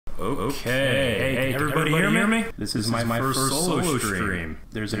Okay. Hey, everybody hear me? This is my first solo stream.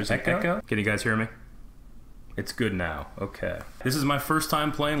 There's an echo. Can you guys hear me? It's good now. Okay. This is my first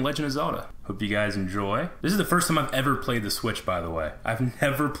time playing Legend of Zelda. Hope you guys enjoy. This is the first time I've ever played the Switch, by the way. I've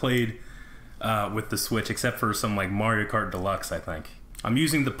never played with the Switch except for some like Mario Kart Deluxe, I think. I'm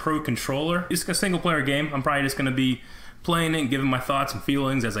using the Pro controller. It's a single player game. I'm probably just going to be playing it and giving my thoughts and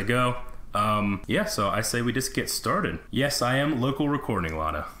feelings as I go. Yeah, so I say we just get started. Yes, I am local recording,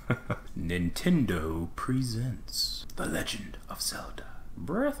 Lana. Nintendo presents The Legend of Zelda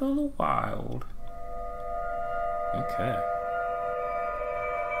Breath of the Wild. Okay.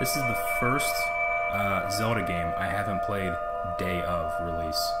 This is the first Zelda game I haven't played day of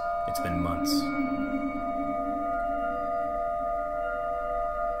release. It's been months. Open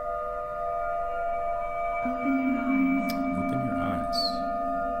your eyes.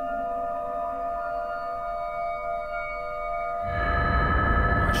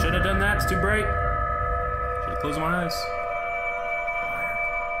 I should have done that. It's too bright. Should have closed my eyes.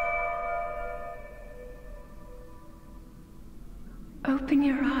 Open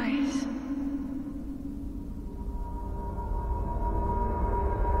your eyes.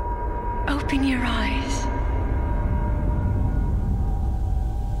 Open your eyes.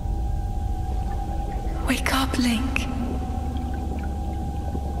 Wake up, Link.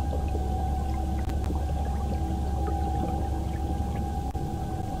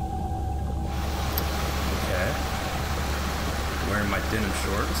 Okay. Wearing my denim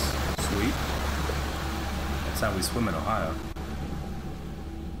shorts. Sweet. That's how we swim in Ohio.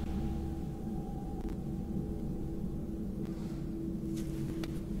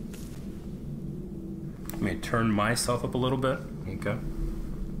 Let me turn myself up a little bit. Okay.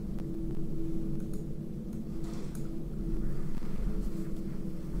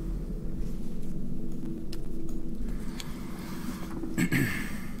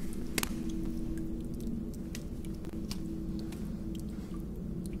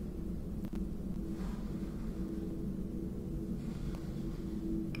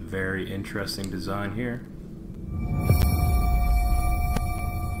 Very interesting design here.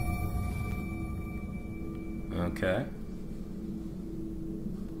 Okay.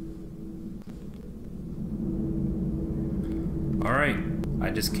 Alright, I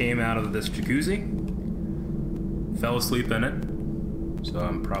just came out of this jacuzzi, fell asleep in it, so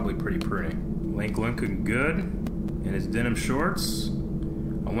I'm probably pretty pretty. Link looking good in his denim shorts.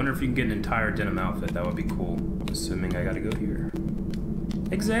 I wonder if you can get an entire denim outfit, that would be cool. Assuming I gotta go here.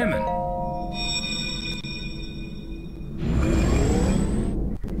 Examine.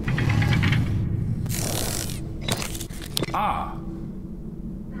 Ah!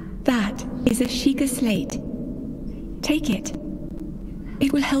 That is a Sheikah slate. Take it.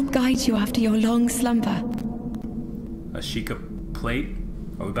 It will help guide you after your long slumber. A Sheikah plate?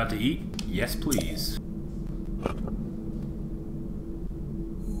 Are we about to eat? Yes, please.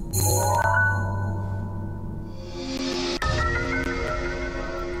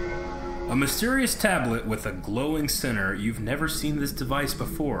 A mysterious tablet with a glowing center. You've never seen this device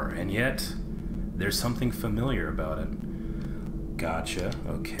before, and yet there's something familiar about it. Gotcha,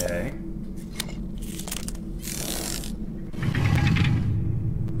 okay.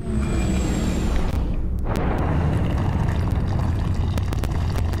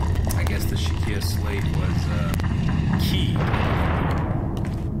 I guess the Sheikah slate was key.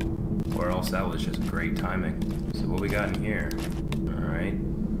 Or else that was just great timing. So what we got in here? Alright.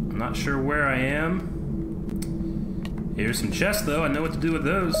 I'm not sure where I am. Here's some chests though, I know what to do with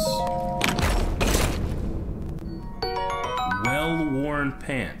those. Well-worn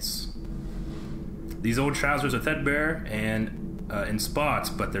pants. These old trousers are threadbare and in spots,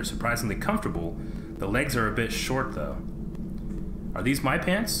 but they're surprisingly comfortable. The legs are a bit short though. Are these my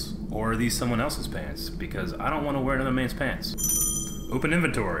pants, or are these someone else's pants? Because I don't want to wear another man's pants. Open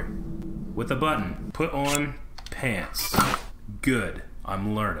inventory. With a button. Put on pants. Good.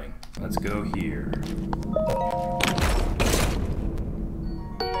 I'm learning. Let's go here.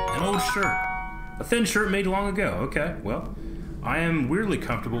 An old shirt. A thin shirt made long ago. Okay, well, I am weirdly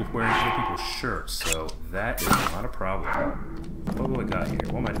comfortable wearing other people's shirts, so that is not a problem. What do I got here?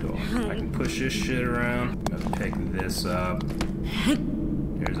 What am I doing? I can push this shit around. I'm gonna pick this up.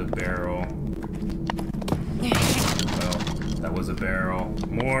 Here's a barrel. Well, that was a barrel.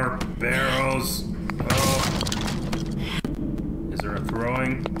 More barrels. Oh. Is there a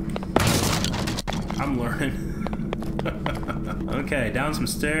throwing? I'm learning. Okay, down some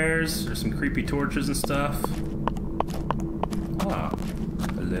stairs. There's some creepy torches and stuff. Ah,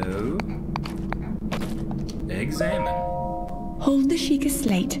 hello. Examine. Hold the Sheikah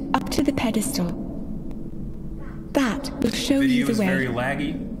slate up to the pedestal. That will show you the way. Video is very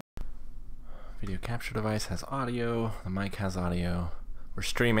laggy. Video capture device has audio. The mic has audio. We're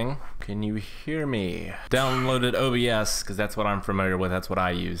streaming. Can you hear me? Downloaded OBS, because that's what I'm familiar with. That's what I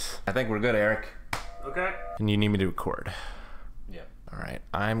use. I think we're good, Eric. Okay. And you need me to record. Yeah. Alright,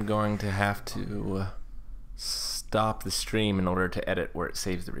 I'm going to have to stop the stream in order to edit where it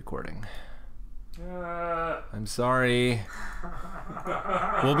saves the recording. I'm sorry.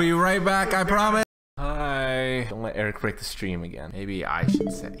 We'll be right back, I promise. Hi. Don't let Eric break the stream again. Maybe I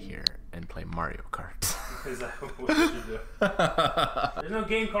should sit here and play Mario Kart. Is that what you should do? There's no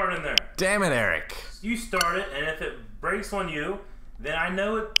game card in there. Damn it, Eric. You start it, and if it breaks on you, then I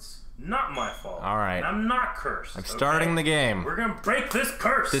know it's not my fault. Alright. And I'm not cursed. I'm starting the game. We're gonna break this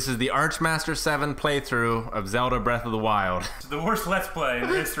curse. This is the Archmaster 7 playthrough of Zelda Breath of the Wild. It's the worst Let's Play in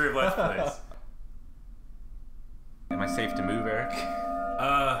the history of Let's Plays. Am I safe to move, Eric? We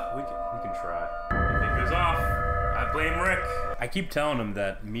can try. If it goes off, I blame Rick. I keep telling him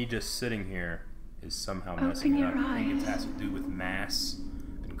that me just sitting here is somehow messing it up. I think it has to do with mass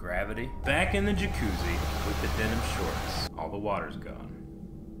and gravity. Back in the jacuzzi with the denim shorts. All the water's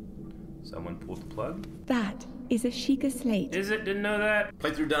gone. Someone pulled the plug? That is a Sheikah slate. Is it? Didn't know that?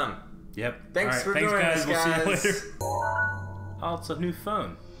 Playthrough done. Yep. Thanks for joining us, We'll see you guys. later. Oh, it's a new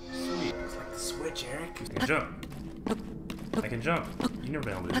phone. Sweet. It's like the Switch, Eric. I can jump. I can jump. You've never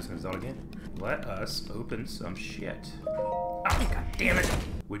been able to do this in a Zelda game. Let us open some shit. Oh, god damn it!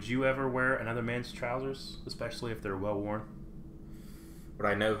 Would you ever wear another man's trousers, especially if they're well worn? Would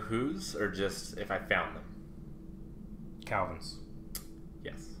I know whose, or just if I found them? Calvin's.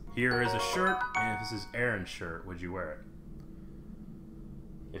 Yes. Here is a shirt, and if this is Aaron's shirt, would you wear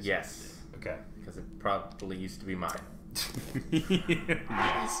it? Yes. Okay. Because it probably used to be mine.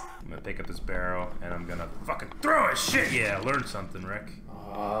 Yes. I'm gonna pick up this barrel, and I'm gonna fucking throw it! Shit! Yeah, learn something, Rick.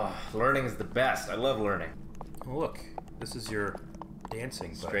 Learning is the best. I love learning. Oh, look. This is your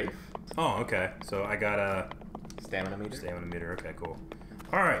dancing button. Strafe. Oh, okay. So I got a Stamina meter. stamina meter. Okay, cool.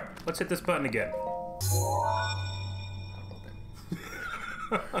 All right, let's hit this button again.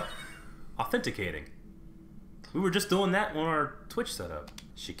 Authenticating. We were just doing that on our Twitch setup.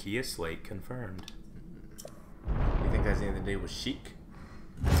 Sheikah slate confirmed. You think that's anything to do with Sheik?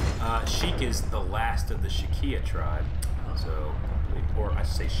 Sheik is the last of the Sheikah tribe. So, or I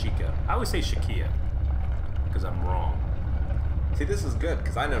say Sheikah. I always say Sheikah because I'm wrong. See, this is good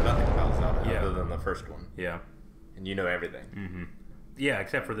because I know nothing about Zelda other than the first one. Yeah. And you know everything. Mm-hmm. Yeah,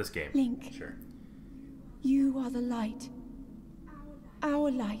 except for this game. Link, Sure. you are the light.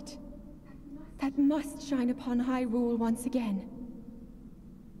 Our light. That must shine upon Hyrule once again.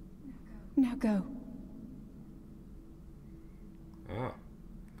 Now go. Oh.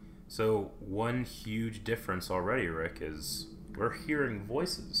 So one huge difference already, Rick, is we're hearing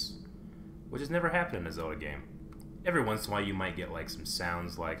voices, which has never happened in a Zelda game. Every once in a while you might get like some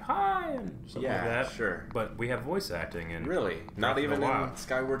sounds like hi and something like that. Sure. But we have voice acting and Really? Not even in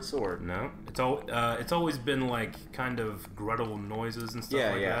Skyward Sword? No. It's always been like kind of guttural noises and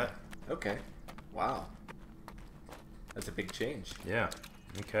stuff like that. Okay. Wow. That's a big change. Yeah.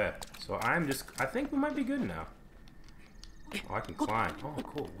 Okay. So I think we might be good now. Oh, I can climb. Oh,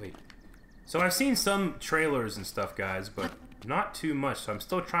 cool. Wait. So I've seen some trailers and stuff, guys, but not too much. So I'm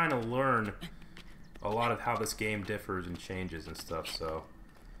still trying to learn a lot of how this game differs and changes and stuff. So,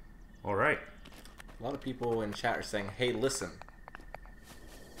 all right. A lot of people in chat are saying, "Hey, listen."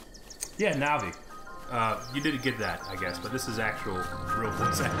 Yeah, Navi. You did get that, I guess, but this is actual real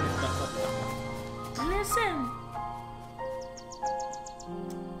voice acting. Listen.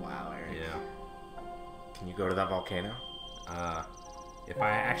 Wow, Eric. Yeah. Can you go to that volcano? If I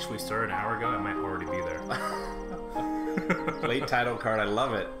actually started an hour ago, I might already be there. Late title card, I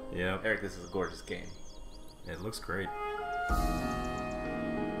love it. Yeah. Eric, this is a gorgeous game. It looks great.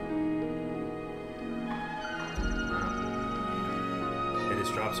 It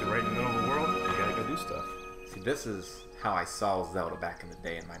just drops you right in the middle of the world. You gotta go do stuff. See, this is how I saw Zelda back in the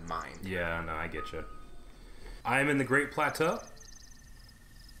day in my mind. Yeah, no, I get you. I'm in the Great Plateau,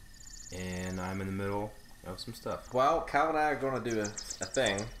 and I'm in the middle of some stuff. Well, Cal and I are going to do a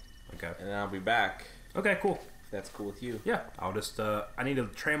thing, Okay. and then I'll be back. Okay, cool. If that's cool with you. Yeah, I'll just, I need to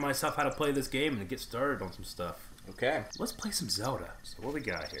train myself how to play this game and get started on some stuff. Okay. Let's play some Zelda. So what we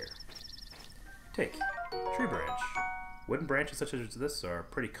got here? Take. Tree branch. Wooden branches such as this are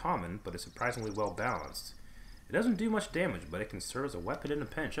pretty common, but it's surprisingly well balanced. It doesn't do much damage, but it can serve as a weapon in a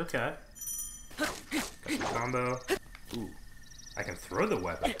pinch. Okay. Got some combo. Ooh. I can throw the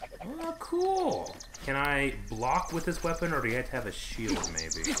weapon. Oh, cool. Can I block with this weapon, or do you have to have a shield,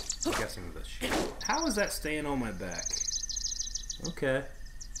 maybe? I'm guessing the shield. How is that staying on my back? Okay.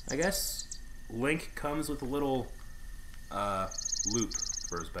 I guess Link comes with a little loop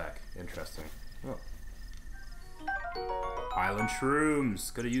for his back. Interesting. Oh. Island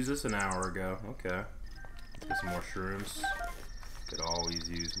shrooms. Could have used this an hour ago. Okay. Let's get some more shrooms. Could always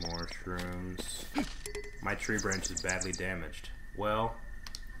use more shrooms. My tree branch is badly damaged. Well,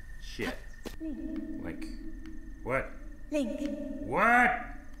 shit. Like, what? Link, What?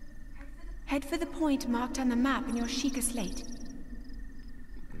 head for the point marked on the map in your Sheikah slate.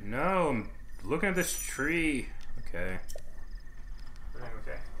 No, I'm looking at this tree. Okay. Everything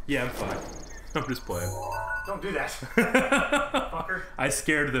okay? Yeah, I'm fine. I'm just playing. Don't do that, fucker. I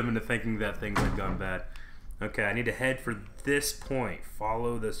scared them into thinking that things had gone bad. Okay, I need to head for this point.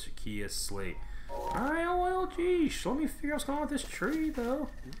 Follow the Sheikah slate. Alright, well, geez. Let me figure out what's going on with this tree, though.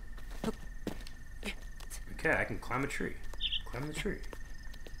 Okay, I can climb a tree. Climb the tree.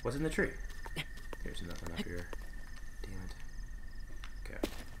 What's in the tree? There's nothing up here. Damn it.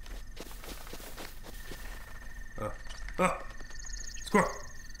 Okay. Oh! Squirrel!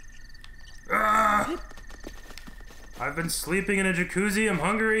 Ah! I've been sleeping in a jacuzzi. I'm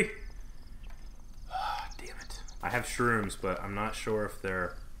hungry. Ah, damn it. I have shrooms, but I'm not sure if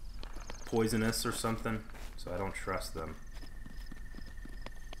they're poisonous or something, so I don't trust them.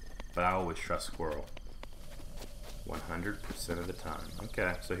 But I always trust squirrel. 100% of the time.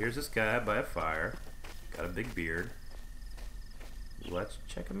 Okay, so here's this guy by a fire. Got a big beard. Let's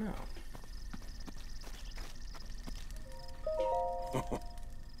check him out.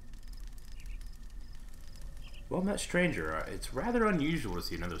 Well met, stranger. It's rather unusual to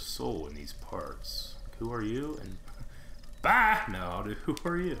see another soul in these parts. Who are you? And bye! No, dude, who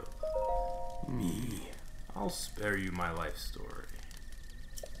are you? Me. I'll spare you my life story.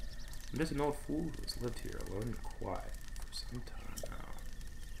 I'm just an old fool who has lived here alone and quiet for some time now.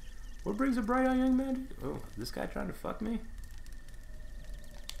 What brings a bright young man to you? Oh, is this guy trying to fuck me?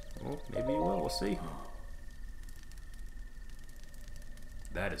 Well, maybe he will. We'll see.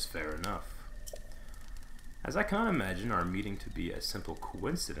 That is fair enough. As I cannot imagine our meeting to be a simple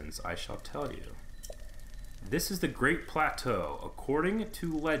coincidence, I shall tell you. This is the Great Plateau. According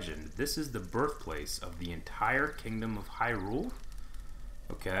to legend, this is the birthplace of the entire Kingdom of Hyrule.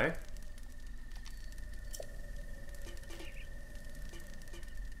 Okay.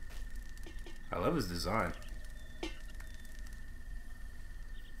 I love his design.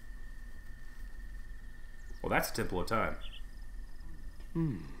 Well, that's a Temple of Time.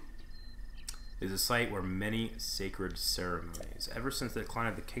 Is a site where many sacred ceremonies. Ever since the decline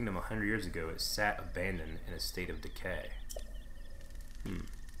of the kingdom 100 years ago, it sat abandoned in a state of decay.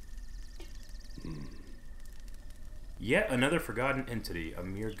 Yet another forgotten entity, a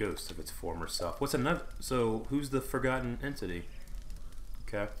mere ghost of its former self. What's another? So, who's the forgotten entity?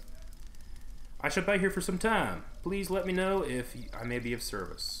 Okay. I shall be here for some time. Please let me know if I may be of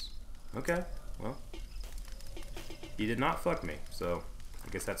service. Okay, well. He did not fuck me, so I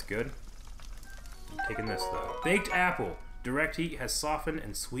guess that's good. I'm taking this, though. Baked apple. Direct heat has softened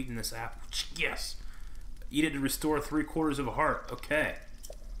and sweetened this apple. Yes! Eat it to restore 3/4 of a heart. Okay.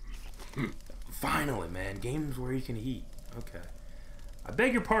 Finally, man. Games where you can eat. Okay. I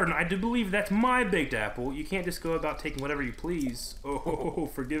beg your pardon. I do believe that's my baked apple. You can't just go about taking whatever you please. Oh,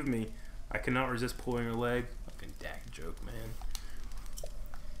 forgive me. I cannot resist pulling your leg. Fucking dang joke, man.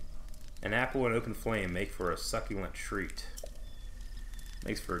 An apple and open flame make for a succulent treat.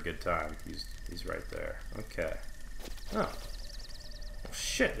 Makes for a good time. He's right there. Okay. Oh. Oh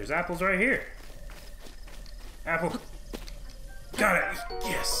shit, there's apples right here. Apple. Got it!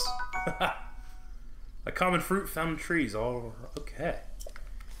 Yes! A common fruit found in trees. All okay.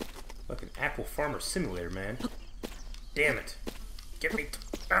 Fucking apple farmer simulator, man. Damn it. Get me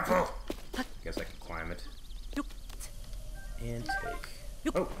apple! Guess I can climb it. And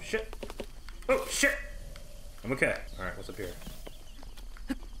take. Oh shit! Oh shit! I'm okay. Alright, what's up here?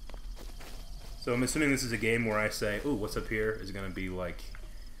 So I'm assuming this is a game where I say, ooh, what's up here is gonna be like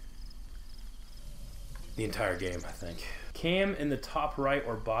the entire game, I think. Cam in the top right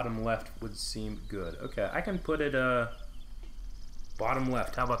or bottom left would seem good. Okay, I can put it bottom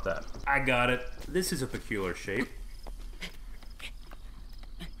left. How about that? I got it. This is a peculiar shape.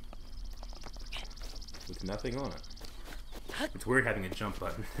 With nothing on it. It's weird having a jump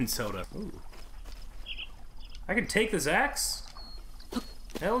button in Zelda. Ooh. I can take this axe?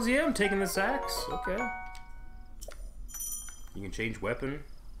 Hells yeah, I'm taking this axe. Okay. You can change weapon.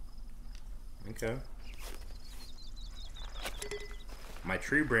 Okay. My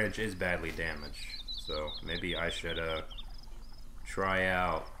tree branch is badly damaged, so maybe I should try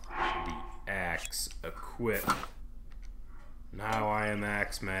out the axe equip. Now I am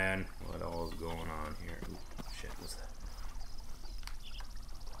axe man. What all is going on here? Ooh, shit, what's that?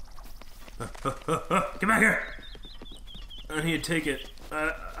 Get back here! I need to take it.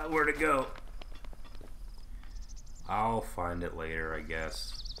 Where'd it go? I'll find it later, I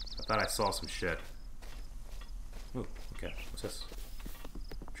guess. I thought I saw some shit. Ooh, okay. What's this?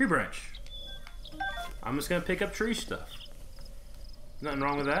 Tree branch. I'm just gonna pick up tree stuff. Nothing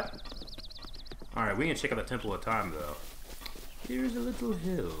wrong with that. Alright, we can check out the Temple of Time, though. Here's a little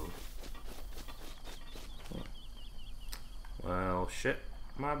hill. Well, shit.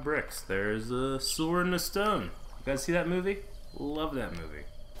 My bricks. There's a sword and a stone. You guys see that movie? Love that movie.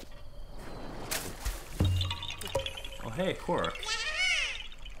 Oh, hey, Korok.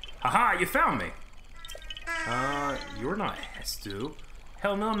 Haha, you found me! You're not Hestu.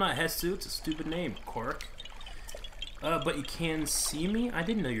 Hell no, I'm not Hestu. It's a stupid name, Korok. But you can see me? I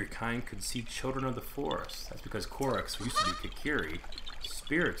didn't know your kind could see children of the forest. That's because Koroks used to be Kakiri,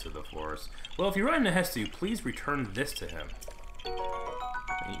 spirits of the forest. Well, if you run into Hestu, please return this to him.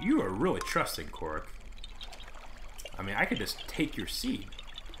 You are really trusting, Korok. I mean, I could just take your seed.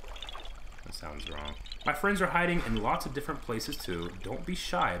 That sounds wrong. My friends are hiding in lots of different places, too. Don't be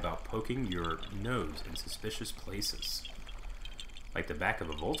shy about poking your nose in suspicious places. Like the back of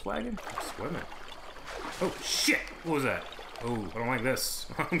a Volkswagen? I'm swimming. Oh, shit! What was that? Oh, I don't like this.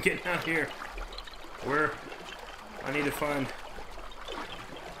 I'm getting out of here. Where? I need to find...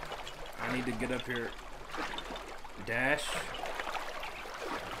 I need to get up here. Dash.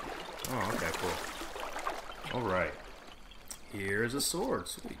 Oh, okay, cool. Alright. Here's a sword.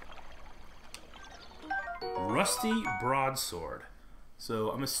 Sweet. Rusty broadsword. So,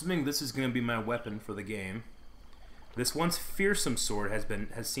 I'm assuming this is going to be my weapon for the game. This once fearsome sword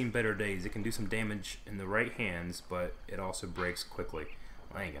has seen better days. It can do some damage in the right hands, but it also breaks quickly.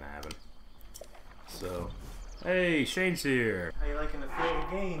 Well, ain't gonna happen. So, hey, Shane's here. How you liking the feel of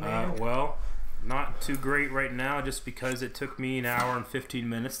the game, man? Well, not too great right now, just because it took me an hour and 15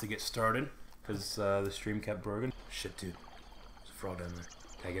 minutes to get started, because the stream kept broken. Shit, dude. There's a frog down there.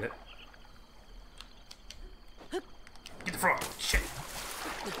 Can I get it? Get the frog! Shit!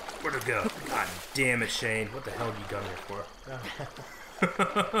 Where'd it go? God damn it, Shane. What the hell have you done here for?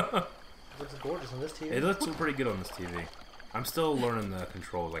 It looks gorgeous on this TV. It looks pretty good on this TV. I'm still learning the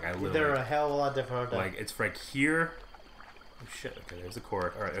controls. Like, I literally... They're a hell of a lot different, aren't they? Like, it's right here. Oh, shit. Okay, there's the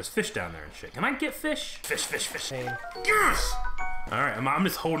Korok. Alright, there's fish down there and shit. Can I get fish? Fish, fish, fish. Shane. Yes! Alright, I'm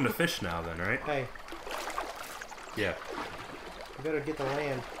just holding the fish now then, right? Hey. Yeah. You better get the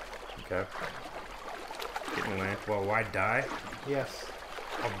land. Okay. Getting the land. Well, why die? Yes.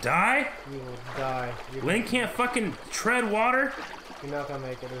 I'll die? You will die. Link can't fucking tread water? You're not gonna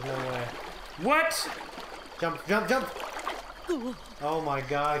make it. There's no way. What? Jump, jump, jump! Oh my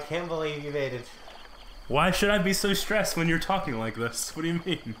god, I can't believe you made it. Why should I be so stressed when you're talking like this? What do you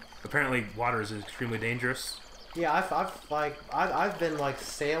mean? Apparently, water is extremely dangerous. Yeah, I've been like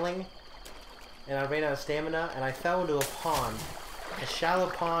sailing, and I ran out of stamina, and I fell into a pond, a shallow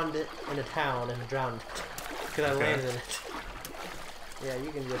pond in a town, and drowned because I landed in it. Yeah,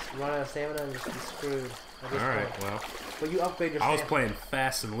 you can just run out of stamina and just be screwed. Alright, well. But you upgrade your I was playing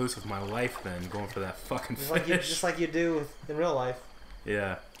fast and loose with my life then, going for that fucking fish. Just like you do in real life.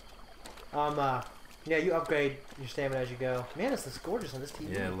 Yeah. Yeah, you upgrade your stamina as you go. Man, this looks gorgeous on this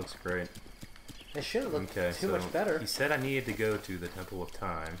TV. Yeah, it looks great. It shouldn't look too much better. He said I needed to go to the Temple of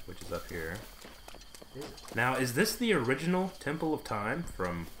Time, which is up here. Now, is this the original Temple of Time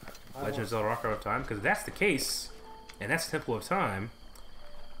from Legend of Zelda Ocarina of Time? Because if that's the case, and that's Temple of Time,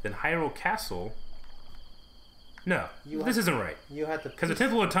 then Hyrule Castle... No, this isn't right. You had to... Because the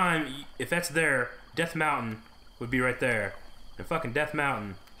Temple of Time, if that's there, Death Mountain would be right there. And fucking Death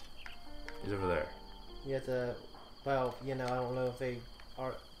Mountain is over there. You have to... Well, you know, I don't know if they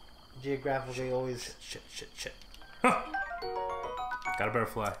are geographically always... Shit. Huh! Got a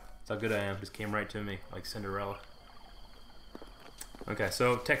butterfly. That's how good I am. Just came right to me, like Cinderella. Okay,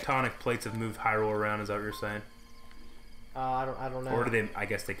 so tectonic plates have moved Hyrule around, is that what you're saying? I don't know. Or do they... I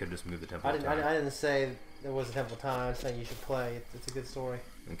guess they could just move the Temple of Time. I didn't say there was a Temple of Time. I was saying you should play. It's a good story.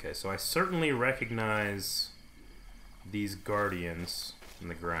 Okay, so I certainly recognize these guardians in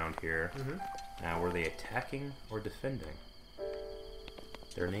the ground here. Now, were they attacking or defending?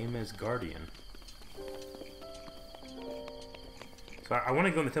 Their name is Guardian. So I want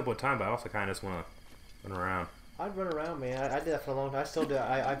to go in the Temple of Time, but I also kind of just want to run around. I'd run around, man. I did that for a long time. I still do.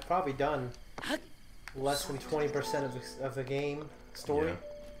 I've probably done less than 20% of the game story, Yeah.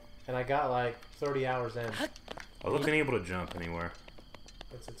 and I got like 30 hours in. I love being able to jump anywhere.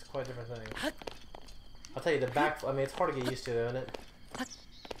 It's quite a different thing. I'll tell you, the back... I mean, it's hard to get used to, isn't it?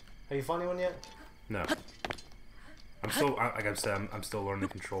 Have you found anyone yet? No. I'm still, like I said, I'm still learning the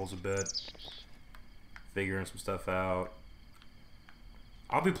controls a bit. Figuring some stuff out.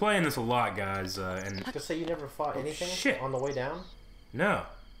 I'll be playing this a lot, guys, and... Just say you never fought anything shit. on the way down? No.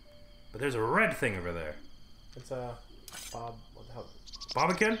 But there's a red thing over there. It's a Bob. What the hell?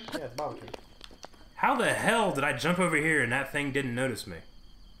 Bobakin? Yeah, it's Bobakin. How the hell did I jump over here and that thing didn't notice me?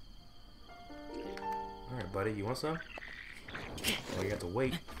 Alright, buddy, you want some? Oh, you have to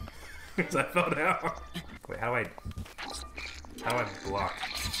wait. Because I fell down. Wait, how do I block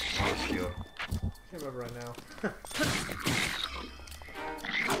on the shield? I can't remember right now.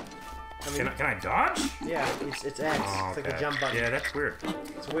 I mean, Can I dodge? yeah, it's X. Oh, It's like okay. a jump button. Yeah, that's weird.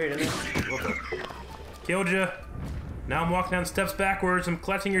 It's weird, isn't it? Okay. Killed you. Now I'm walking down steps backwards. I'm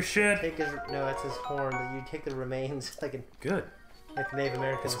collecting your shit. Take his, no, that's his horn. You take the remains, like Good. the Native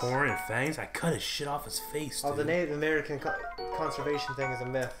Americans. His horn and fangs. I cut his shit off his face. Oh, Dude. the Native American conservation thing is a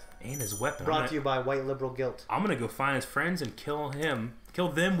myth. And his weapon. Brought to you by white liberal guilt. I'm gonna go find his friends and kill them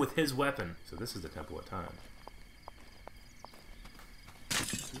with his weapon. So this is the Temple of Time. I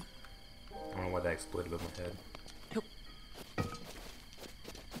don't know why that exploded above my head.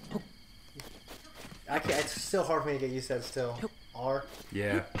 I can't. It's still hard for me to get used to that. Still, R.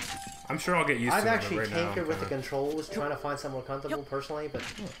 Yeah, I'm sure I'll get used I've to it. actually Right now, tinkered with the kinda... controls, trying to find something more comfortable personally. But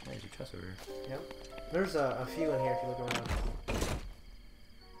Oh, there's your chest over here. yep, there's a few in here if you look around.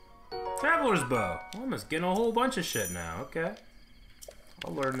 Traveler's bow. Oh, I'm just getting a whole bunch of shit now. Okay,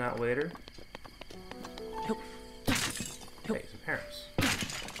 I'll learn that later. Hey, some arrows.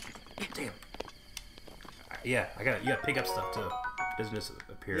 Damn. Yeah, you gotta pick up stuff too. Doesn't just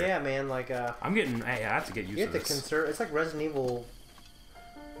appear. Yeah, man. Like I'm getting. I have to get used you to have to this. conserve. It's like Resident Evil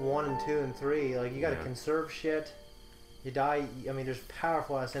 1 and 2 and 3. Like you gotta Yeah. conserve shit. You die. I mean, there's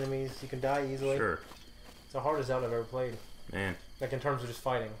powerful ass enemies. You can die easily. Sure. It's the hardest Zelda I've ever played. Man, Like in terms of just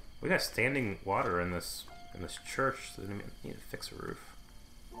fighting. we got standing water in this church. So we need to fix a roof.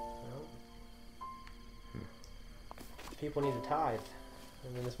 Well, people need to tithe. I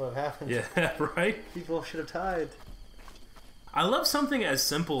mean, this would have happened. Yeah, right. People should have tithed. I love something as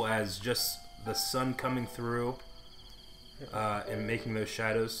simple as just the sun coming through and making those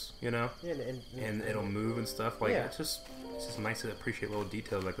shadows, you know, Yeah, and it'll move and stuff. Like Yeah. it's just nice to appreciate little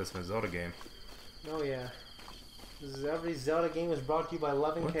details like this in a Zelda game. Oh yeah. Every Zelda game was brought to you by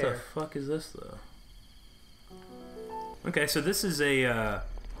Love and What the Care. fuck is this though? Okay, so this is a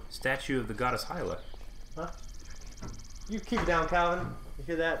statue of the goddess Hyla. Huh? You keep it down, Calvin. You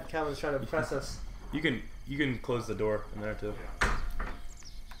hear that? Calvin's trying to press us. You can close the door in there too.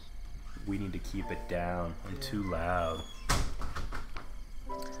 We need to keep it down. I'm too loud.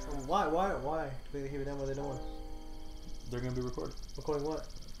 Why? Do they keep it down? What are they doing? They're gonna be recorded. Recording what?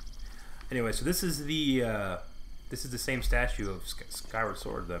 Anyway, so this is the same statue of Skyward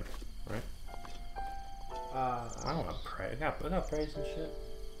Sword then, right? I don't want to pray. I got praise and shit.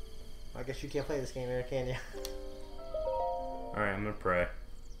 I guess you can't play this game there, can you? All right, I'm gonna pray.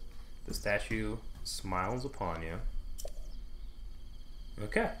 The statue smiles upon you.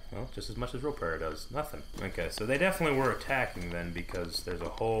 Okay, well, just as much as real prayer does. Nothing. Okay, so they definitely were attacking then because there's a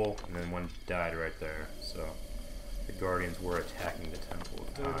hole and then one died right there. So the Guardians were attacking the Temple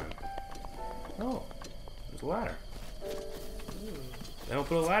of Time. Oh, there's a ladder. They don't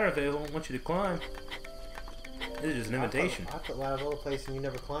put a ladder if they don't want you to climb. This is just an invitation. I put ladders all the place and you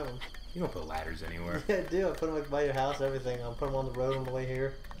never climb them. You don't put ladders anywhere. Yeah, I do. I put them like by your house, everything. I'll put them on the road on the way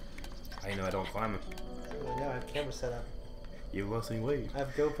here. I know I don't climb them. I know, I have cameras set up. You lost any weight. I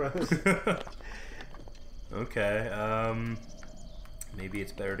have GoPros. Okay, maybe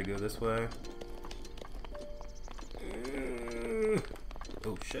it's better to go this way.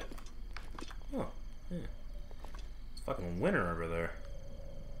 Oh shit. Oh, yeah. It's fucking winter over there.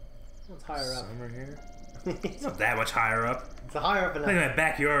 It's higher up. Summer here. It's not that much higher up. It's higher up Look at enough. my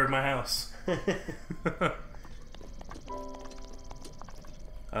backyard, my house.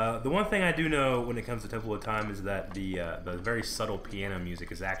 The one thing I do know when it comes to Temple of Time is that the very subtle piano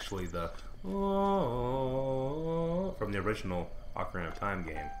music is actually the from the original Ocarina of Time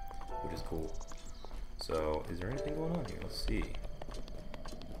game, which is cool. So, is there anything going on here? Let's see.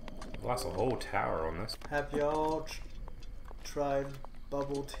 I've lost a whole tower on this. Have y'all tried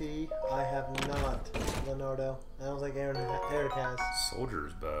bubble tea? I have not, Leonardo. I don't think Eric has.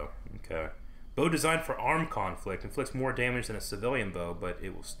 Soldier's bow. Okay. Bow designed for armed conflict. Inflicts more damage than a civilian bow, but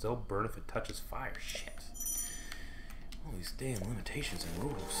it will still burn if it touches fire. Shit. All these damn limitations and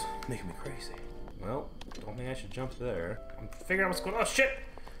rules. Making me crazy. Well, don't think I should jump there. I'm figuring out what's going on. Oh, shit!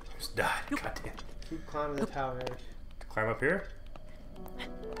 I almost died. Goddamn. Keep climbing the tower, Eric. Climb up here?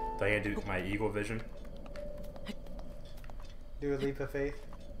 Do I do my eagle vision? Do a leap of faith.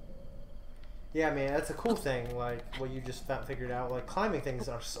 Yeah, man, that's a cool thing. Like what you just figured out. Like climbing things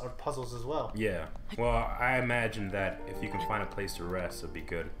are puzzles as well. Yeah. Well, I imagine that if you can find a place to rest, it'd be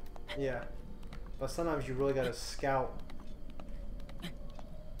good. Yeah, but sometimes you really gotta scout.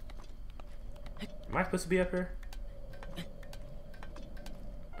 Am I supposed to be up here?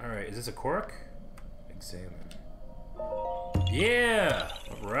 Alright, is this a cork? Examine. Yeah!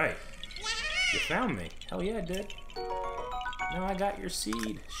 Alright. You found me. Hell yeah, I did. Now I got your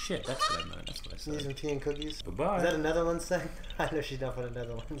seed. Shit, that's what I meant. That's what I said. Need some tea and cookies. Bye-bye. Is that a Netherlands thing? I know she's not from the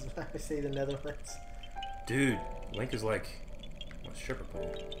Netherlands, but I say the Netherlands. Dude, Link is like a stripper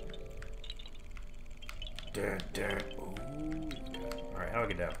pole. Alright, how do I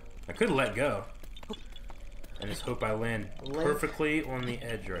get down? I could let go. And just hope I land perfectly on the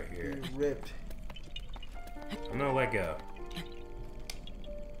edge right here. You ripped. I'm gonna let go.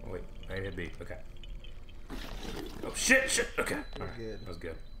 Oh, wait, I hit B. Okay. Oh shit! Shit! Okay. Alright, Good. that was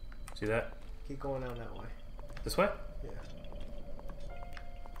good. See that? Keep going down that way. This way? Yeah.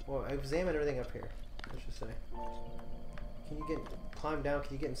 Well, examine everything up here. I should say. Can you climb down?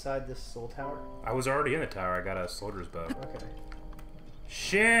 Can you get inside this soul tower? I was already in the tower. I got a soldier's bow. Okay.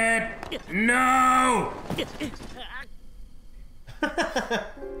 Shit! No!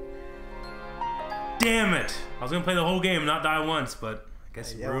 Damn it! I was gonna play the whole game and not die once, but I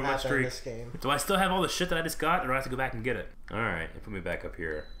guess it ruined my streak. This game. Do I still have all the shit that I just got, or do I have to go back and get it? Alright, it put me back up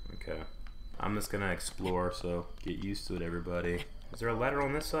here. Okay. I'm just gonna explore, so get used to it, everybody. Is there a ladder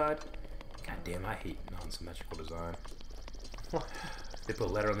on this side? God damn, I hate non-symmetrical design. They put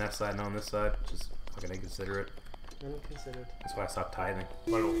a letter on that side and on this side. Just fucking inconsiderate. Unconsidered. That's why I stopped tithing.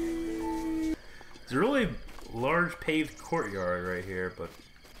 It's a really large paved courtyard right here, but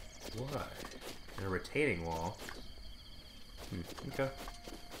why? And a retaining wall. Okay.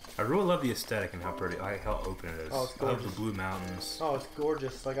 I really love the aesthetic and how pretty, how open it is. Oh, it's I love gorgeous. the blue mountains. Oh, it's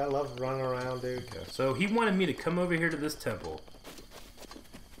gorgeous. Like, I love running around, dude. Okay. So he wanted me to come over here to this temple.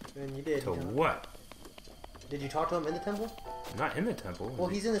 And you did. To you know? what? Did you talk to him in the temple? Not in the temple. Well,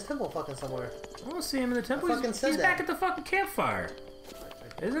 he's in this temple fucking somewhere. I don't see him in the temple. I fucking said He's that. back at the fucking campfire.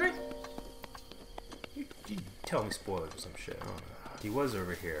 Isn't he? You tell me spoilers or some shit. I don't know. He was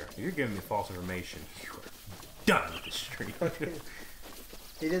over here. You're giving me false information. You are done with the stream.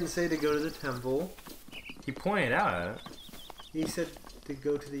 He didn't say to go to the temple. He pointed out at it. He said to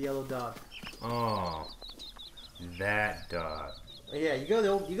go to the yellow dot. Oh. That dot. Yeah, you go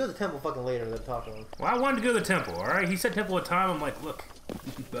to the temple fucking later than talk to him. Well, I wanted to go to the temple, alright? He said temple at a time. I'm like, look,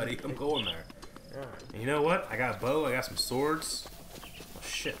 buddy, I'm going there. Alright. And you know what? I got a bow. I got some swords. Oh,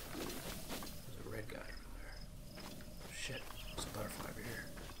 shit. There's a red guy over there. Oh, shit. There's a butterfly over here.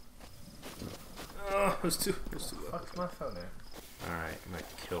 Oh, there's two. Fuck's my phone there? Alright, I'm gonna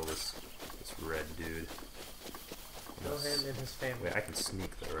kill this red dude. Go him and his family. Wait, I can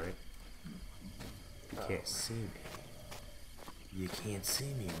sneak though, right? You can't see me. You can't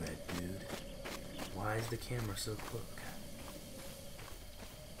see me, red dude. Why is the camera so quick?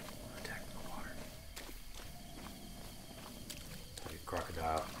 Attack the water. Like a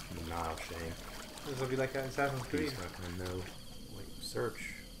crocodile in the Nile, Shane. This will be like that in Assassin's Creed. He's not gonna know. Wait,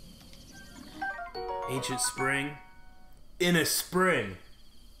 search. Ancient spring. In a spring.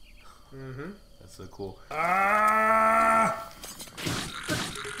 Mm-hmm. That's so cool. Ah!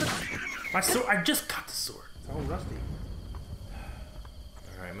 My sword. I just got the sword. It's all rusty.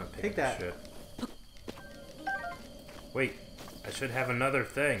 Alright, I'm gonna pick Take up that. shit. Wait, I should have another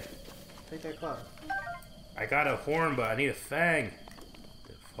thing. Take that cloud. I got a horn, but I need a fang.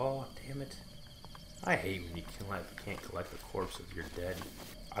 Did it fall? Damn it. I hate when you can't collect the corpses. You're dead.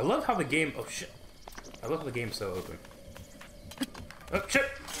 I love how the game. Oh shit. I love how the game's so open. Oh shit!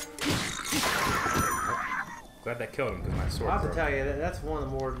 Glad that killed him because my sword I'll have to broke. tell you, that's one of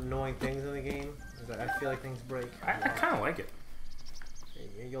the more annoying things in the game. Is that I feel like things break. I kind of like it.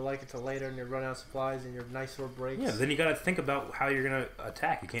 You'll like it till later and you run out of supplies and your nice sword breaks. Yeah, then you gotta think about how you're gonna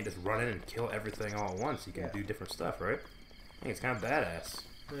attack. You can't just run in and kill everything all at once. You can Yeah. do different stuff, right? I think it's kind of badass.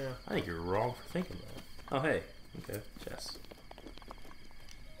 Yeah. I think you're wrong for thinking that. Oh, hey. Okay, chess.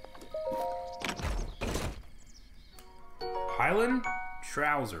 Highland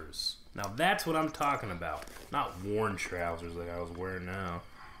trousers. Now that's what I'm talking about. Not worn trousers like I was wearing now.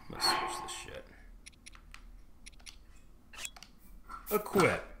 Let's switch this shit.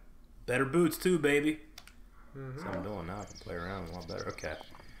 Equip. Better boots too, baby. That's what I'm doing now. I can play around a lot better. Okay.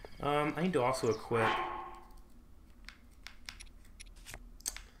 I need to also equip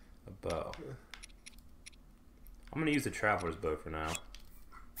a bow. I'm gonna use the traveler's bow for now.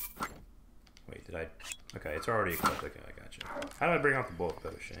 Wait, did I? Okay, it's already equipped. Okay, I got you. How do I bring out the bullet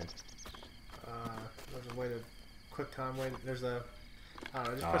bow, Shane? There's a way to quick time way. There's a. I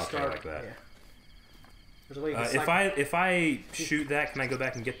don't know. Just Oh, press okay, start. like that. Yeah. There's a way. You can If I shoot that, can I go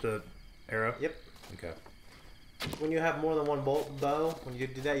back and get the arrow? Yep. Okay. When you have more than one bow, when you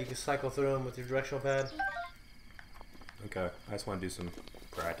do that, you can cycle through them with your directional pad. Okay. I just want to do some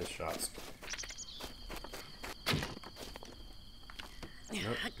practice shots.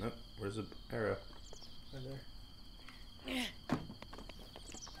 Nope, nope. Where's the arrow? Right there.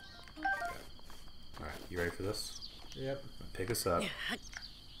 Alright, you ready for this? Yep. Pick us up.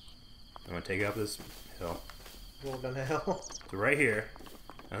 I'm gonna take it up this hill. Roll down the hill. So right here.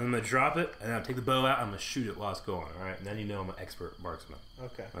 And I'm gonna drop it, and then I'll take the bow out, and I'm gonna shoot it while it's going, alright? And then you know I'm an expert marksman.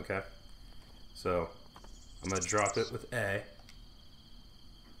 Okay. Okay? So, I'm gonna drop it with A.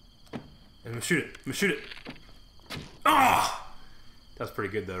 And I'm gonna shoot it. I'm gonna shoot it. Ah! That's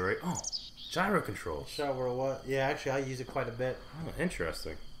pretty good though, right? Oh, gyro controls. Shower what? Yeah, actually I use it quite a bit. Oh,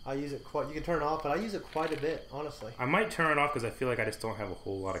 interesting. I use it quite. You can turn it off, but I use it quite a bit, honestly. I might turn it off because I feel like I just don't have a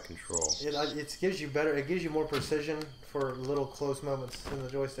whole lot of control. It gives you better. It gives you more precision for little close moments in the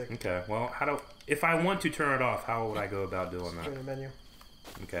joystick. Okay. Well, if I want to turn it off, how would I go about doing that? Turn the menu.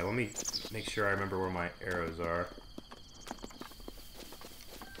 Okay. Let me make sure I remember where my arrows are.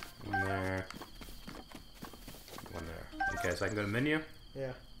 One there. One there. Okay, so I can go to menu.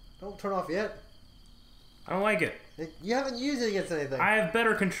 Yeah. Don't turn off yet. I don't like it. You haven't used it against anything. I have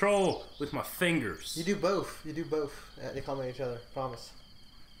better control with my fingers. You do both. You do both. They complement each other. Promise.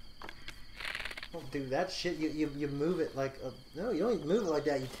 Don't do that shit. You move it like no. You don't even move it like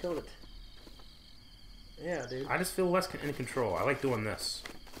that. You tilt it. Yeah, dude. I just feel less in control. I like doing this.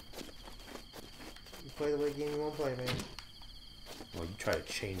 You play the way game you won't play, man. Well, you try to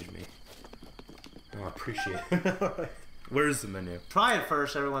change me. I appreciate it. Alright. Where's the menu? Try it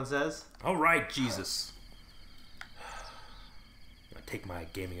first, everyone says. Alright, Jesus. I'm gonna take my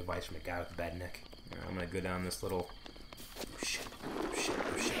gaming advice from a guy with a bad neck. I'm gonna go down this little... Oh shit, oh shit,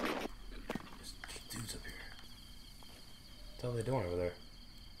 oh shit. There's dudes up here. What the hell are they doing over there?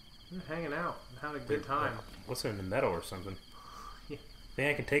 They're hanging out and having a good time. What's in the meadow or something? Yeah. Think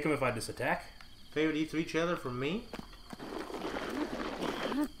I can take them if I just attack? Favorite E3 trailer from me?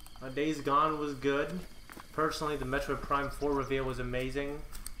 Days Gone was good. Personally, the Metroid Prime 4 reveal was amazing.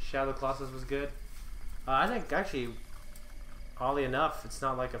 Shadow Colossus was good. I think, actually, oddly enough, it's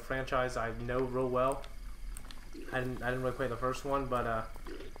not like a franchise I know real well. I didn't really play the first one, but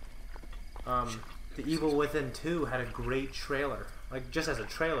The Evil Within 2 had a great trailer. Like, just as a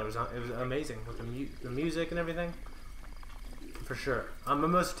trailer, it was amazing with the music and everything. For sure. My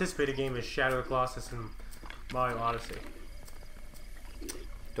most anticipated game is Shadow of the Colossus and Mario Odyssey.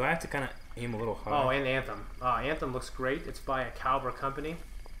 Do I have to kind of aim a little high? Oh, and Anthem. Anthem looks great. It's by a Caliber company.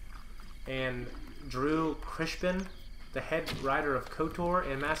 And Drew Crispin, the head writer of KOTOR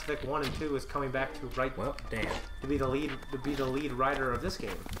and Mass Effect 1 and 2, is coming back to write. Well, damn. To be the lead writer of this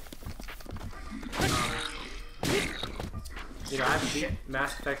game. You know, I haven't beat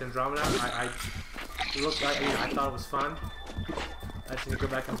Mass Effect Andromeda. I thought it was fun. I just need to go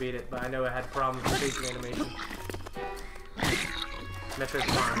back and beat it, but I know it had problems with pacing animation. Metroid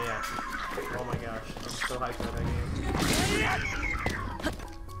Prime, yeah. Oh my gosh, I'm so hyped for that game.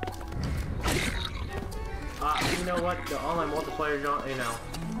 You know what? The online multiplayer, you know,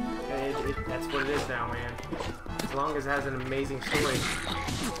 that's what it is now, man. As long as it has an amazing story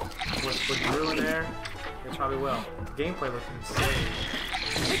with Drew in there, it probably will. The gameplay looks insane.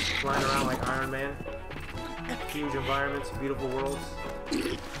 Flying around like Iron Man. Huge environments, beautiful worlds.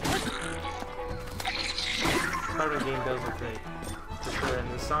 Spider-Man game does look great. For sure.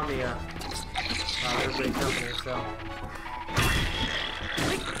 And Insomnia, they're a great company, so.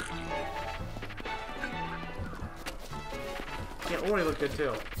 Yeah, Ori looked good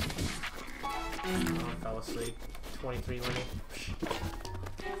too. Oh, I fell asleep. 23 Lenny.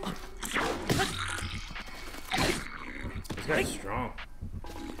 This guy's strong.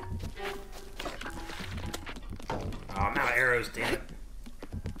 Oh, I'm out of arrows, damn it.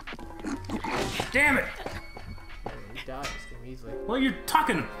 Damn it! He died this game easily. Well, you're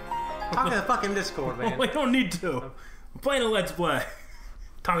talking. Talking to fucking Discord, man. We don't need to. I'm playing a Let's Play.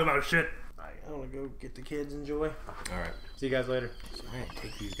 Talking about shit. Alright, I wanna go get the kids, enjoy. Alright. See you guys later. So I'm gonna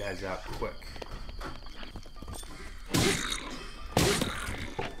take these guys out quick.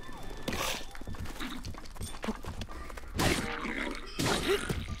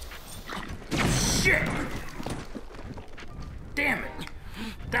 Shit! Damn it!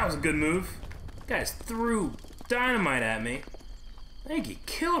 That was a good move. The guys threw dynamite at me. I think he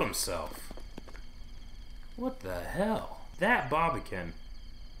killed himself. What the hell? That Bobbykin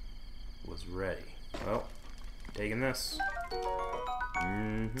was ready. Well, taking this.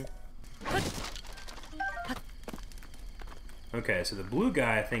 Okay, so the blue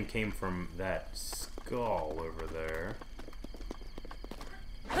guy I think came from that skull over there.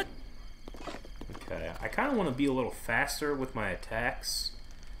 Okay, I kind of want to be a little faster with my attacks.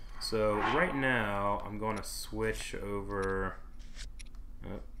 So right now I'm going to switch over.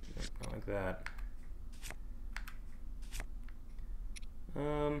 Oh, not like that.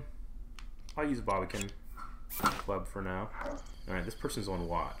 I'll use Bobbykin Club for now. Alright, this person's on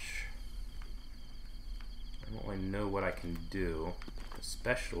watch. I don't really know what I can do,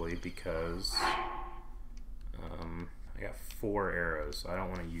 especially because I got 4 arrows, so I don't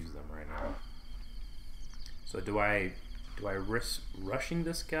want to use them right now. So do I risk rushing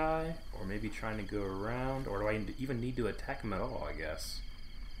this guy, or maybe trying to go around, or do I even need to attack him at all, I guess?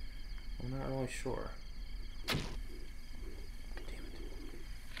 I'm not really sure.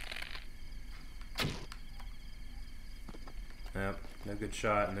 Yep, no good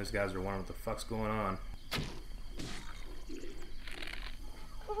shot, and those guys are wondering what the fuck's going on.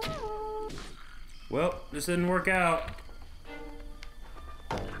 Well, this didn't work out.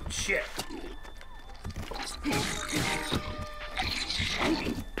 Shit.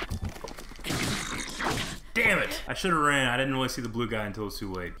 Damn it! I should have ran. I didn't really see the blue guy until it was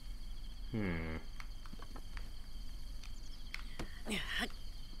too late.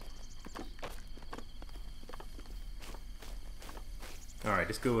 Alright,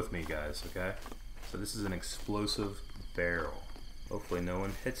 just go with me, guys, okay? So this is an explosive barrel. Hopefully no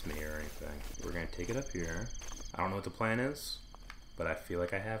one hits me or anything. We're gonna take it up here. I don't know what the plan is, but I feel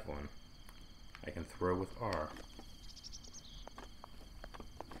like I have one. I can throw with R.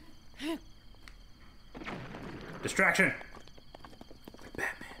 Distraction! Like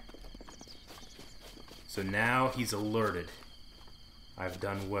Batman. So now he's alerted. I've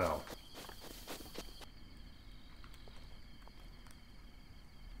done well.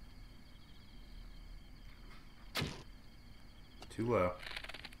 Too low.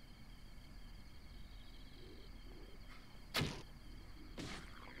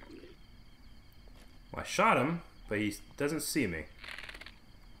 Well, I shot him, but he doesn't see me.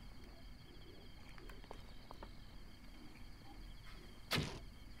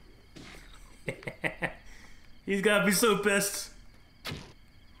 He's gotta be so pissed.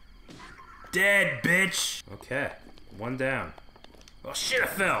 Dead, bitch! Okay, 1 down. Oh shit, I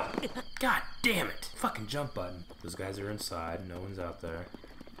fell! God damn it! Fucking jump button. Those guys are inside, no one's out there.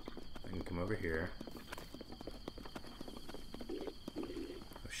 I can come over here.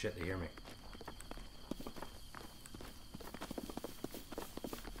 Oh shit, they hear me.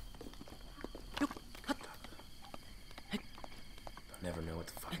 I'll never know what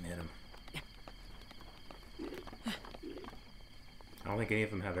to fucking hit him. I don't think any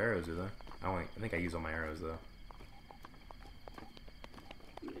of them have arrows, do they? I think I use all my arrows though.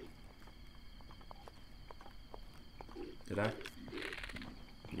 Did I?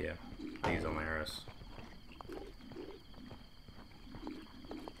 Yeah, I use all my arrows.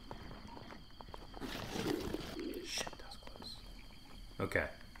 Shit, that was close. Okay.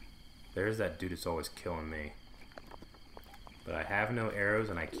 There's that dude that's always killing me. But I have no arrows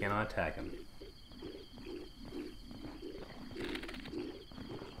and I cannot attack him.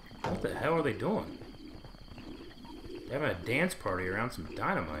 What the hell are they doing? They're having a dance party around some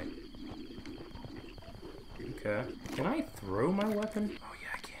dynamite. Okay. Can I throw my weapon? Oh yeah,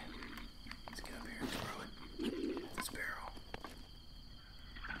 I can. Let's get up here and throw it. This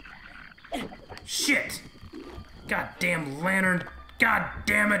barrel. Shit! Goddamn lantern! God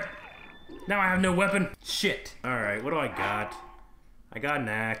damn it! Now I have no weapon. Shit. Alright, what do I got? I got an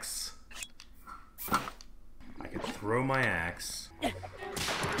axe. I can throw my axe.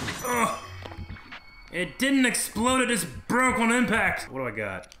 Ugh! It didn't explode, it just broke on impact! What do I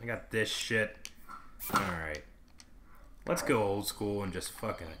got? I got this shit. Alright. Let's go old school and just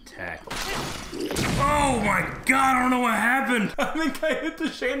fucking attack. Oh my god, I don't know what happened! I think I hit the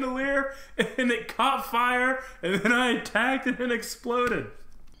chandelier and it caught fire and then I attacked and it exploded.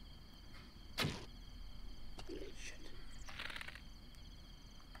 Shit.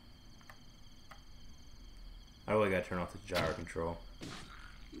 I really gotta turn off the gyro control.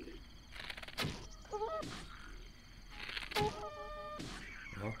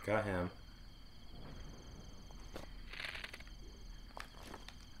 Well, got him.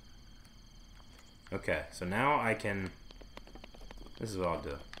 Okay, so now I can... This is what I'll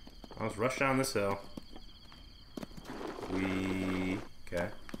do. I'll just rush down this hill. Okay.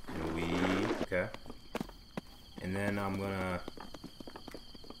 And okay. And then I'm gonna...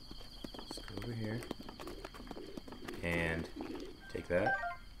 Just go over here. And take that.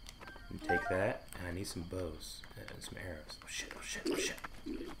 And take that. And I need some bows. And some arrows. Oh shit, oh shit, oh shit.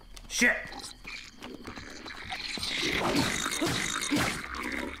 Shit!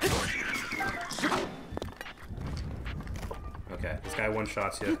 Okay, this guy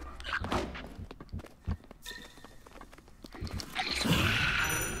one-shots you.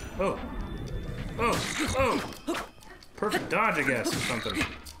 Oh! Oh! Oh! Perfect dodge, I guess, or something.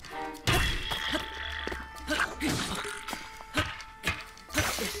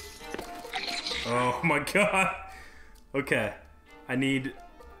 my god. Okay. I need...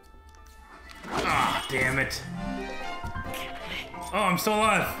 Ah, damn it. Oh, I'm still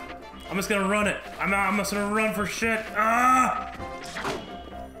alive. I'm just gonna run it. I'm just gonna run for shit. Ah!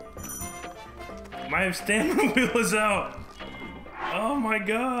 My stamina wheel is out. Oh my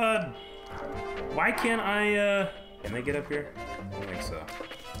god. Why can't I, Can I get up here? I don't think so.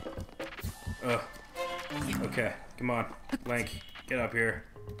 Ugh. Okay, come on. Link, get up here.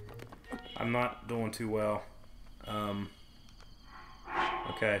 I'm not doing too well.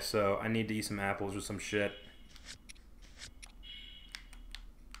 Okay, so I need to eat some apples or some shit.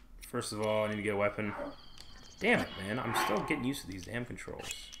 First of all, I need to get a weapon. Damn it, man. I'm still getting used to these damn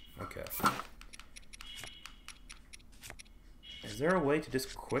controls. Okay. Is there a way to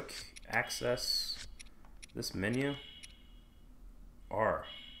just quick access this menu? R.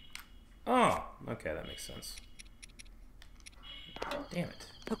 Oh, okay, that makes sense. Damn it.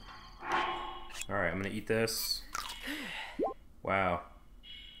 Alright, I'm gonna eat this. Wow.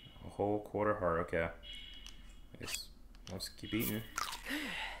 A whole quarter heart, okay. I guess let's keep eating.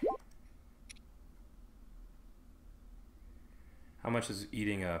 How much is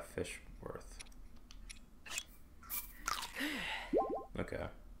eating a fish worth? Okay,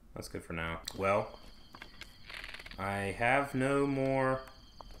 that's good for now. Well, I have no more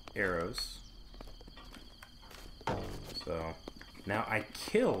arrows. So, now I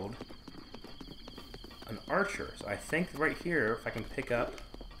killed an archer. So I think right here, if I can pick up...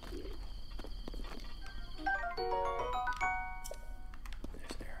 There's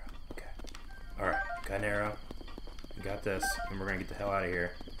an arrow. Okay. Alright, got an arrow. We got this, and we're gonna get the hell out of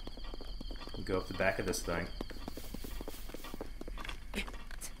here. We'll go up the back of this thing.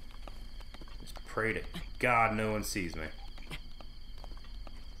 Just pray to God no one sees me.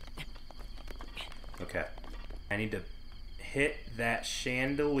 Okay. I need to hit that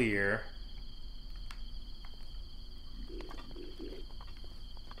chandelier.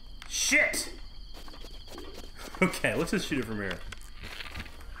 Shit! Okay, let's just shoot it from here.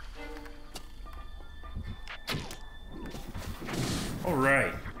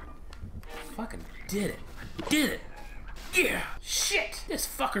 Alright. Fucking did it. I did it! Yeah! Shit! This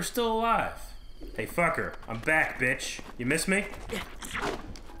fucker's still alive. Hey fucker, I'm back, bitch. You miss me?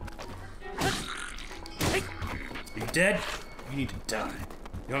 You dead? You need to die.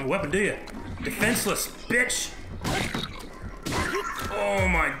 You don't have a weapon, do you? Defenseless, bitch! Oh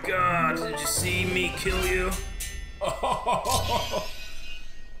my god, did you see me kill you? Oh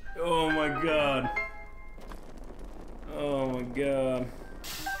my god. Oh my god.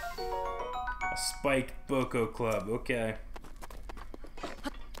 A spiked Boko Club, okay.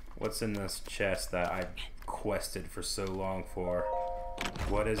 What's in this chest that I quested for so long for?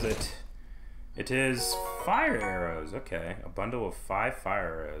 What is it? It is fire arrows, okay. A bundle of 5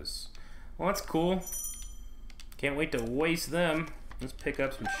 fire arrows. Well, that's cool. Can't wait to waste them. Let's pick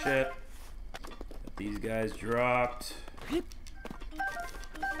up some shit that these guys dropped.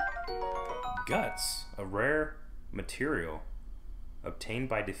 Guts, a rare material obtained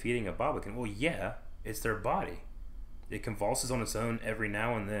by defeating a bobblekin. Well, yeah, it's their body. It convulses on its own every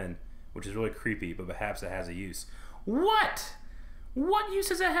now and then, which is really creepy, but perhaps it has a use. What? What use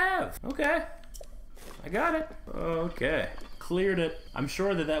does it have? Okay, I got it. Okay, cleared it. I'm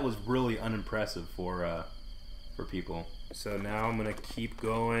sure that that was really unimpressive for people. So now I'm gonna keep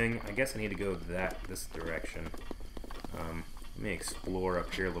going. I guess I need to go this direction. Let me explore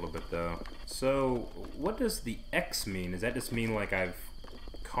up here a little bit though. So what does the X mean? Does that just mean like I've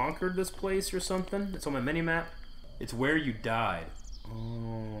conquered this place or something? It's on my mini map. It's where you died.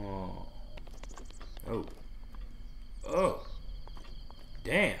 Oh. Oh. Oh.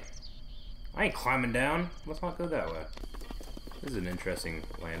 Damn. I ain't climbing down. Let's not go that way. This is an interesting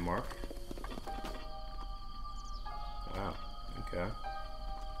landmark. Wow. Okay.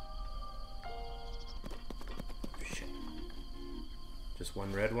 Shit. Just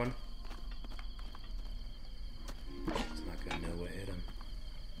one red one? It's not gonna know what hit him.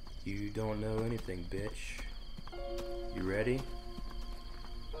 You don't know anything, bitch. You ready?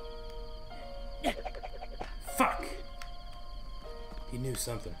 Fuck! He knew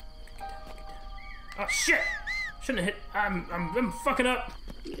something. Get down, get down. Oh shit! Shouldn't have hit. I'm fucking up.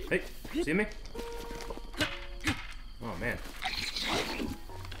 Hey, see me? Oh man.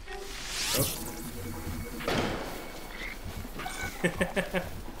 Oh.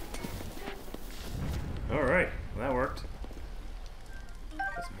 Alright, well, that worked.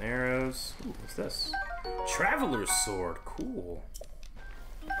 Got some arrows. Ooh, what's this? Traveler's sword. Cool.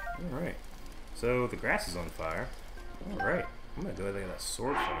 Alright. So the grass is on fire. Alright. I'm gonna go ahead and get that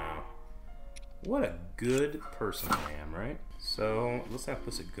sword for now. What a good person I am, right? So, looks like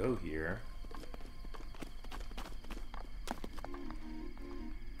I'm supposed to go here.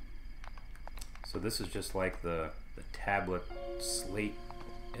 So this is just like the tablet slate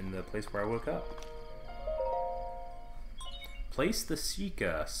in the place where I woke up. Place the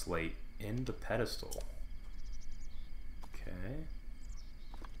Sheikah slate in the pedestal. Okay.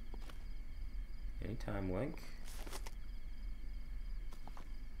 Anytime link.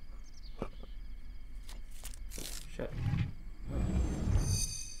 Shit.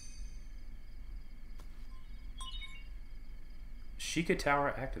 Sheikah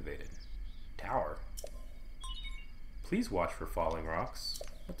Tower activated. Tower? Please watch for falling rocks.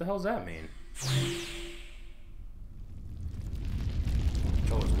 What the hell does that mean?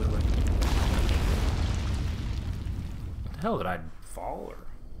 Controller's wiggling. What the hell, did I fall or?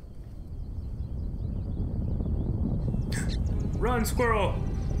 Run, squirrel!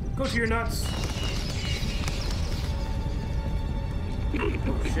 Go to your nuts!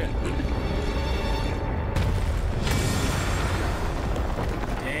 Oh shit.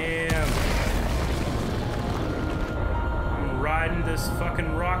 Damn. I'm riding this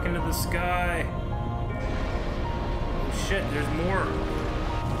fucking rock into the sky. Oh shit, there's more.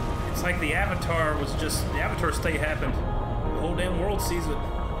 It's like the Avatar was just, the Avatar state happened. The whole damn world sees it.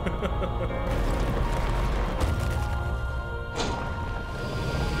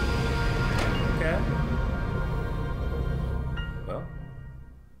 Okay. Well,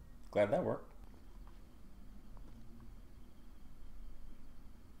 glad that worked.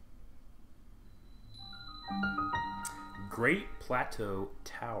 Great Plateau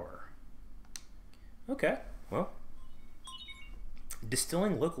Tower. Okay, well.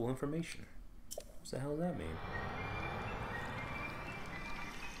 Distilling local information. What the hell does that mean?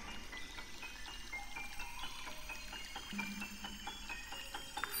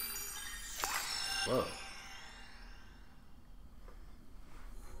 Whoa.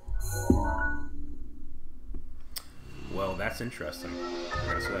 Well, that's interesting. I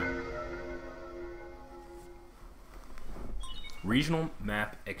gotta say. Regional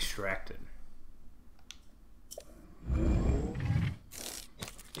map extracted.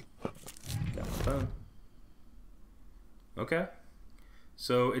 Got my phone. Okay.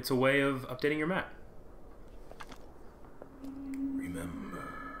 So it's a way of updating your map. Remember.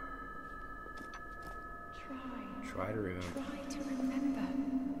 Try to remember. Try to remember.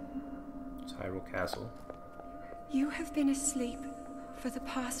 It's Hyrule Castle. You have been asleep for the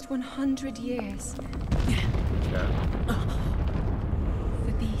past 100 years. Yeah.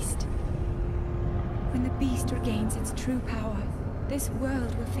 The beast. When the beast regains its true power, this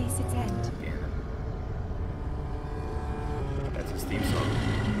world will face its end. Damn it. That's his theme song.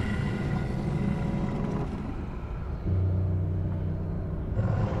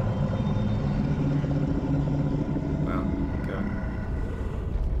 Wow, okay.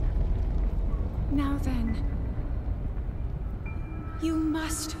 Now then, you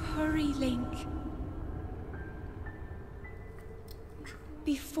must hurry, Link.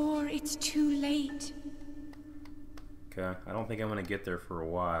 Before it's too late. Okay, I don't think I'm gonna get there for a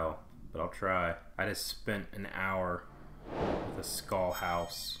while, but I'll try. I just spent an hour with a skull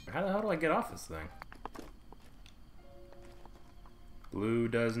house. How the hell do I get off this thing? Blue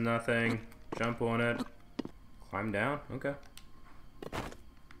does nothing. Jump on it. Climb down? Okay.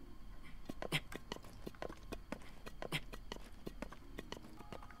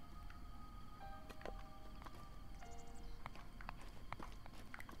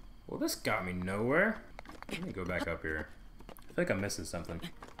 Well, this got me nowhere. Let me go back up here. I feel like I'm missing something.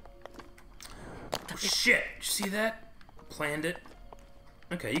 Oh, shit! Did you see that? Planned it.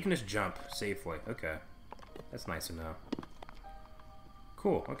 Okay, you can just jump safely. Okay. That's nice to know.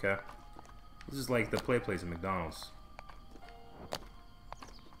 Cool, okay. This is like the play place at McDonald's.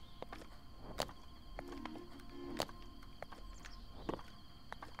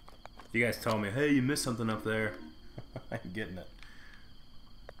 If you guys tell me, hey, you missed something up there, I'm getting it.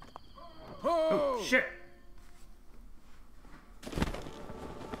 Oh, shit!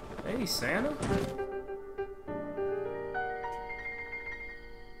 Hey, Santa?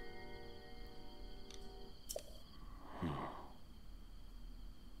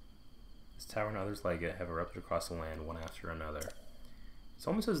 This tower and others like it have erupted across the land, one after another. It's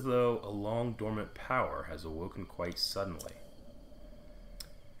almost as though a long dormant power has awoken quite suddenly.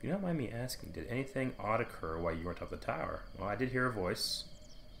 If you don't mind me asking, did anything odd occur while you weren't up the tower? Well, I did hear a voice.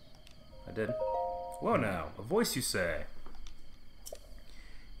 I did. Whoa now, a voice you say?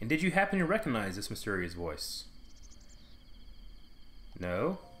 And did you happen to recognize this mysterious voice?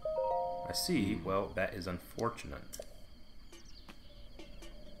 No? I see. Well, that is unfortunate.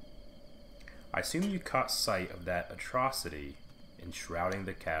 I assume you caught sight of that atrocity enshrouding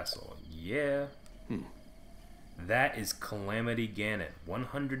the castle. Yeah. That is Calamity Ganon.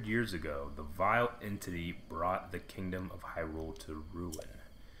 100 years ago, the vile entity brought the kingdom of Hyrule to ruin.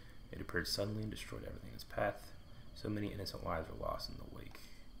 It appeared suddenly and destroyed everything in its path. So many innocent lives were lost in the wake.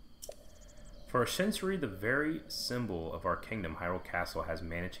 For a century, the very symbol of our kingdom, Hyrule Castle, has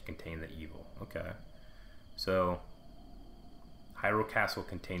managed to contain the evil. Okay. So, Hyrule Castle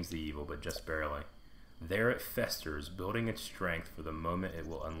contains the evil, but just barely. There it festers, building its strength for the moment it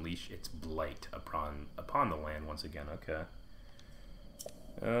will unleash its blight upon the land once again. Okay.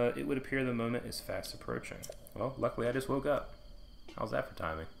 It would appear the moment is fast approaching. Well, luckily I just woke up. How's that for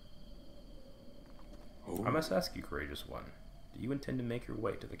timing? I must ask you, courageous one, do you intend to make your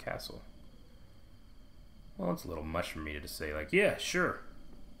way to the castle? Well, it's a little much for me to just say, like, yeah, sure.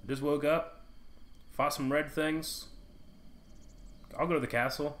 Just woke up, fought some red things. I'll go to the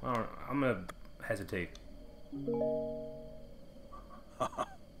castle. I'm gonna hesitate.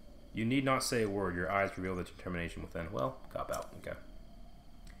 You need not say a word. Your eyes reveal the determination within. Well, cop out. Okay.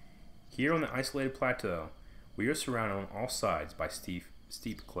 Here on the isolated plateau, we are surrounded on all sides by steep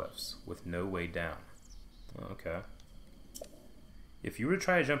cliffs with no way down. Okay. If you were to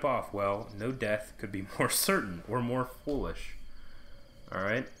try to jump off, well, no death could be more certain or more foolish.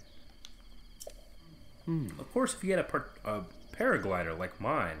 Alright? Of course, if you had a paraglider like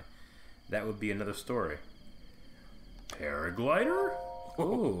mine, that would be another story. Paraglider?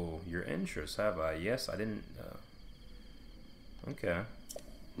 Oh, your interest, have I? Yes, I didn't... Okay.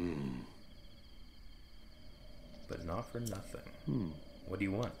 But not for nothing. What do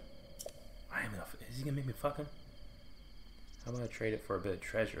you want? Is he gonna make me fuck him? How about I trade it for a bit of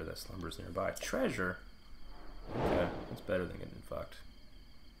treasure that slumbers nearby? Treasure? Okay, that's better than getting fucked.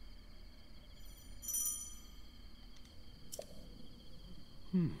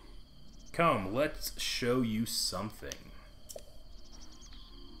 Come, let's show you something.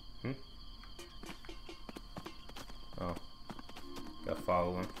 Oh. Gotta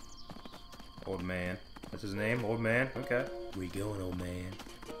follow him. Old man. That's his name? Old man? Okay. Where you going, old man?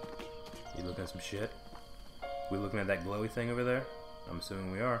 You looking at some shit? We looking at that glowy thing over there? I'm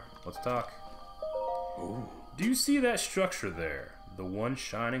assuming we are. Let's talk. Ooh. Do you see that structure there? The one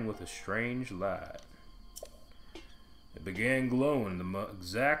shining with a strange light. It began glowing the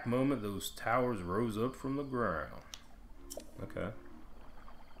exact moment those towers rose up from the ground. Okay.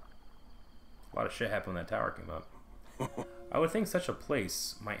 A lot of shit happened when that tower came up. I would think such a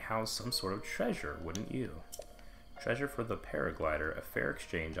place might house some sort of treasure, wouldn't you? Treasure for the paraglider, a fair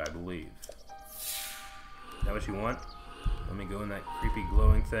exchange, I believe. Is that what you want? Let me go in that creepy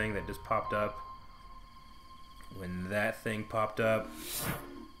glowing thing that just popped up. When that thing popped up,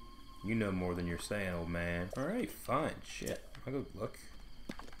 you know more than you're saying, old man. Alright, fine, shit. I'll go look.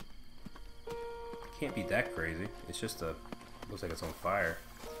 Can't be that crazy. It's just looks like it's on fire.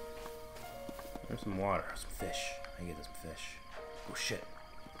 There's some water, some fish. I can get some fish. Oh shit.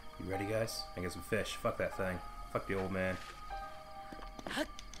 You ready, guys? I can get some fish. Fuck that thing. Fuck the old man.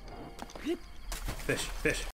 Fish, fish.